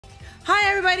Hi,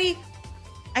 everybody.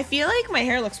 I feel like my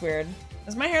hair looks weird.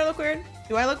 Does my hair look weird?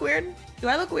 Do I look weird? Do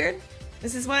I look weird?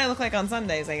 This is what I look like on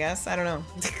Sundays, I guess. I don't know.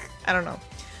 I don't know.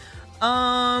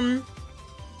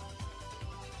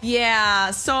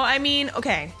 Yeah, so I mean,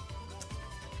 okay.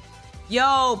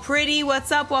 Yo, Pretty,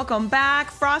 what's up? Welcome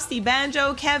back. Frosty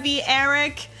Banjo, Kevy,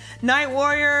 Eric, Night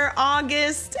Warrior,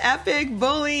 August, Epic,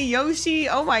 Bully, Yoshi.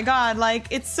 Oh my god, like,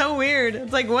 it's so weird.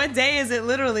 It's like, what day is it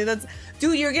literally?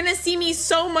 Dude, you're gonna see me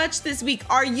so much this week.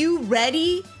 Are you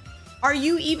ready? Are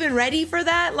you even ready for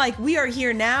that? Like, we are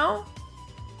here now.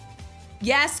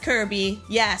 Yes, Kirby,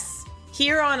 yes.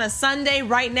 Here on a Sunday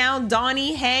right now.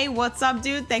 Donnie, hey, what's up,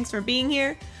 dude? Thanks for being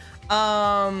here.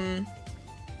 So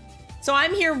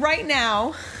I'm here right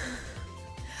now.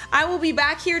 I will be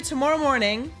back here tomorrow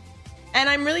morning. And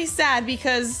I'm really sad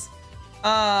because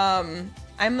I'm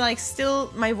like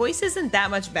still, my voice isn't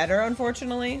that much better,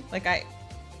 unfortunately. Like I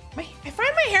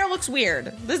find my hair looks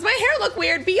weird. Does my hair look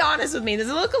weird? Be honest with me. Does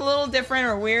it look a little different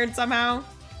or weird somehow?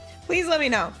 Please let me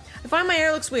know. I find my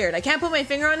hair looks weird. I can't put my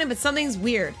finger on it, but something's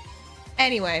weird.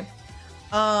 Anyway,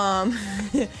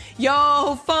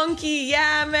 yo, Funky,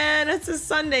 yeah, man, it's a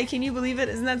Sunday. Can you believe it?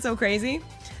 Isn't that so crazy?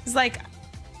 It's like,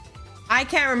 I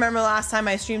can't remember the last time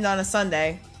I streamed on a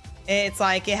Sunday. It's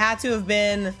like, it had to have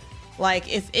been like,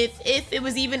 if it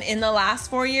was even in the last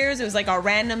 4 years, it was like a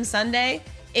random Sunday.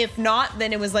 If not,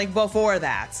 then it was like before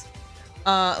that.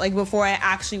 Like before I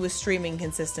actually was streaming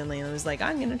consistently. And it was like,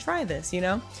 I'm gonna try this, you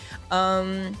know?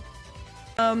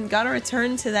 Gotta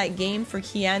return to that game for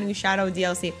Keanu Shadow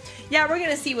DLC. Yeah, we're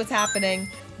gonna see what's happening.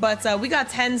 But we got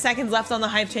 10 seconds left on the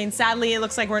hype train. Sadly, it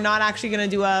looks like we're not actually gonna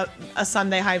do a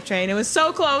Sunday hype train. It was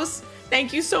so close.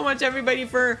 Thank you so much, everybody,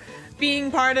 for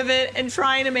being part of it and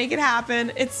trying to make it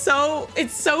happen. It's so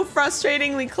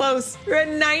frustratingly close. We're at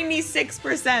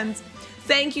 96%.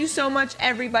 Thank you so much,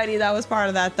 everybody that was part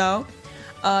of that, though.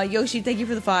 Yoshi, thank you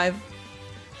for the 5.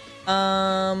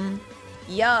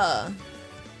 Yeah.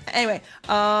 Anyway,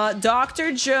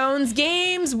 Dr. Jones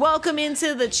Games, welcome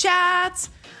into the chat.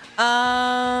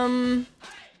 I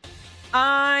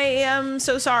am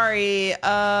so sorry.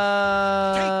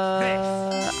 I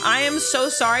am so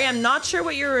sorry. I'm not sure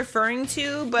what you're referring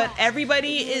to, but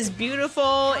everybody is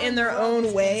beautiful in their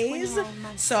own ways.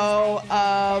 So,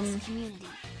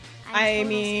 I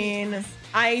mean,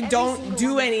 I don't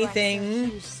do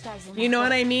anything. You know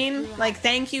what I mean? Like,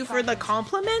 thank you for the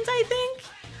compliment, I think.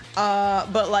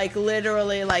 But like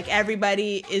literally, like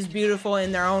everybody is beautiful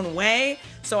in their own way.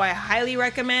 So I highly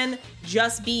recommend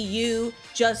just be you,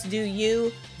 just do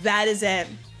you. That is it.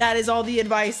 That is all the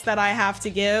advice that I have to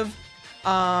give.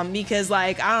 Because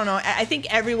like, I don't know, I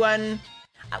think everyone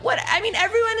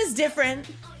is different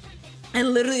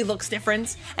and literally looks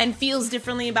different and feels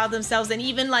differently about themselves. And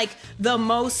even like the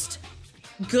most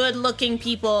good looking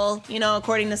people, you know,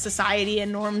 according to society and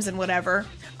norms and whatever,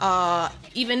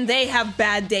 even they have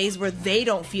bad days where they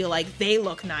don't feel like they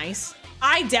look nice.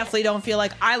 I definitely don't feel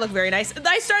like I look very nice.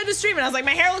 I started the stream and I was like,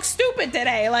 my hair looks stupid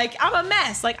today. Like, I'm a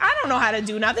mess. Like, I don't know how to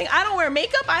do nothing. I don't wear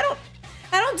makeup. I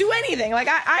don't do anything. Like,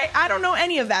 I don't know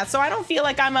any of that. So I don't feel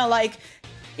like I'm a, like,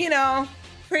 you know,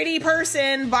 pretty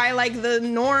person by like the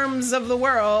norms of the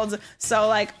world. So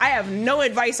like, I have no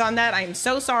advice on that. I'm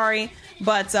so sorry.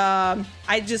 But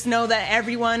I just know that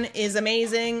everyone is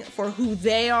amazing for who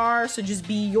they are. So just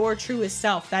be your truest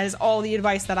self. That is all the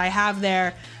advice that I have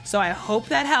there. So I hope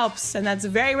that helps. And that's a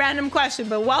very random question,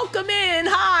 but welcome in.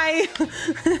 Hi.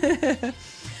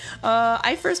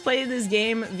 I first played this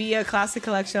game via Classic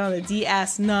Collection on the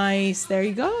DS. Nice. There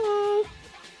you go.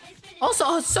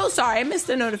 Also, so sorry. I missed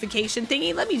the notification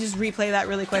thingy. Let me just replay that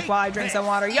really quick while I drink some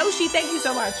water. Yoshi, thank you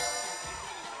so much.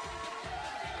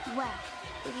 Wow.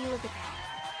 Would you look at that?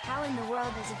 How in the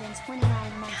world has it been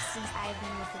 29 months since I've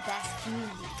been with the best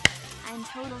community? I'm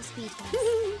total speechless.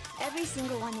 Every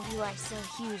single one of you are so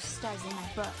huge stars in my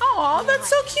book. Oh, that's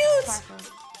so cute.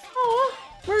 Oh,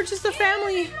 we're just a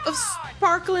family of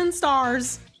sparkling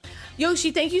stars. Yoshi,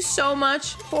 thank you so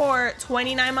much for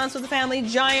 29 months with the family.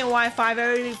 Giant Y5.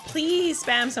 Everybody, please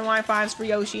spam some Y5s for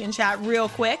Yoshi in chat real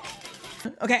quick.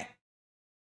 Okay.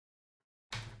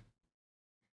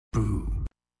 Boo.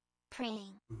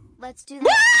 Praying. Let's do that.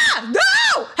 Ah!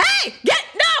 No! Hey!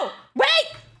 No! Wait!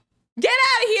 Get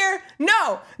out of here!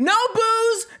 No! No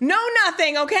booze! No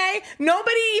nothing, okay?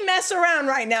 Nobody mess around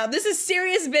right now. This is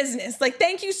serious business. Like,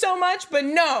 thank you so much, but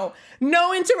no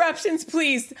interruptions,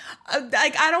 please.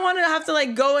 Like, I don't want to have to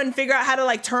like go and figure out how to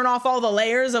like turn off all the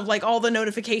layers of like all the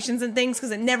notifications and things because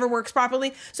it never works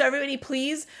properly. So everybody,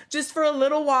 please, just for a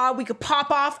little while, we could pop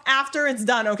off after it's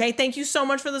done, okay? Thank you so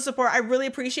much for the support. I really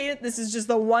appreciate it. This is just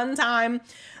the one time,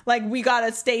 like, we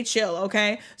gotta stay chill,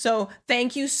 okay? So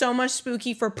thank you so much,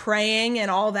 Spooky, for praying and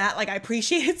all that. Like, I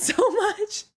appreciate it so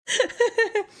much.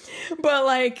 But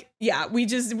like, yeah,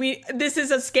 this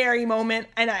is a scary moment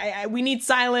and we need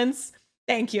silence.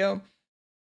 Thank you.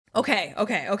 Okay.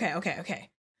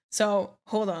 So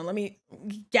hold on, let me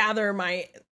gather my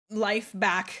life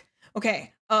back.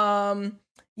 Okay.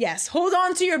 Yes, hold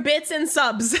on to your bits and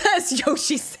subs, as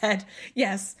Yoshi said.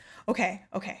 Yes. Okay.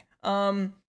 Okay,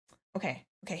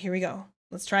 here we go.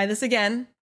 Let's try this again.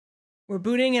 We're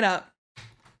booting it up.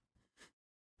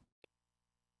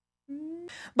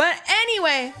 But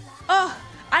anyway, oh,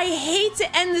 I hate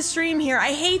to end the stream here.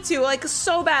 I hate to, like,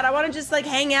 so bad. I want to just like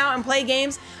hang out and play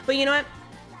games. But you know what?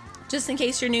 Just in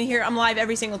case you're new here, I'm live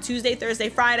every single Tuesday, Thursday,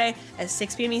 Friday at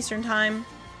 6 p.m. Eastern time.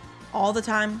 All the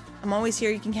time. I'm always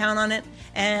here. You can count on it.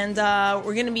 And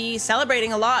we're going to be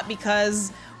celebrating a lot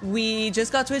because we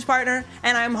just got Twitch partner,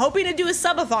 and I'm hoping to do a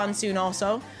subathon soon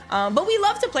also. But we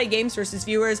love to play games versus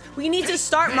viewers. We need to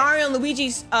start Mario and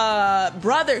Luigi's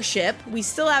brothership. We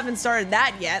still haven't started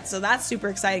that yet, so that's super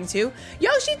exciting too.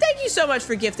 Yoshi, thank you so much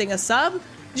for gifting a sub.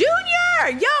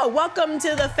 Junior, yo, welcome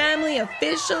to the family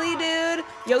officially, dude.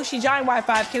 Yoshi, giant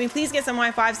Y5. Can we please get some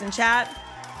Y5s in chat?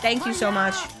 Thank you so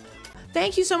much.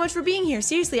 Thank you so much for being here.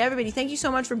 Seriously, everybody, thank you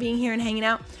so much for being here and hanging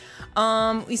out.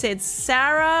 We said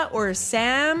Sarah or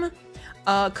Sam,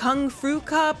 Kung Fu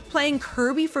Cup, playing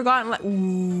Kirby Forgotten Land.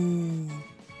 Ooh.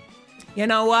 You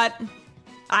know what?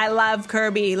 I love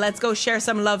Kirby. Let's go share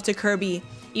some love to Kirby,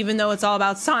 even though it's all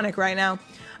about Sonic right now.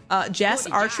 Jess,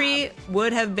 archery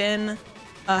would have been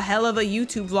a hell of a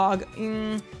YouTube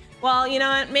vlog. Well, you know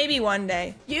what? Maybe one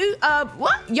day.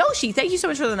 What? Yoshi, thank you so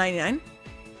much for the 99.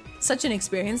 Such an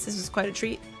experience. This was quite a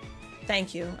treat.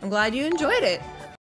 Thank you. I'm glad you enjoyed it.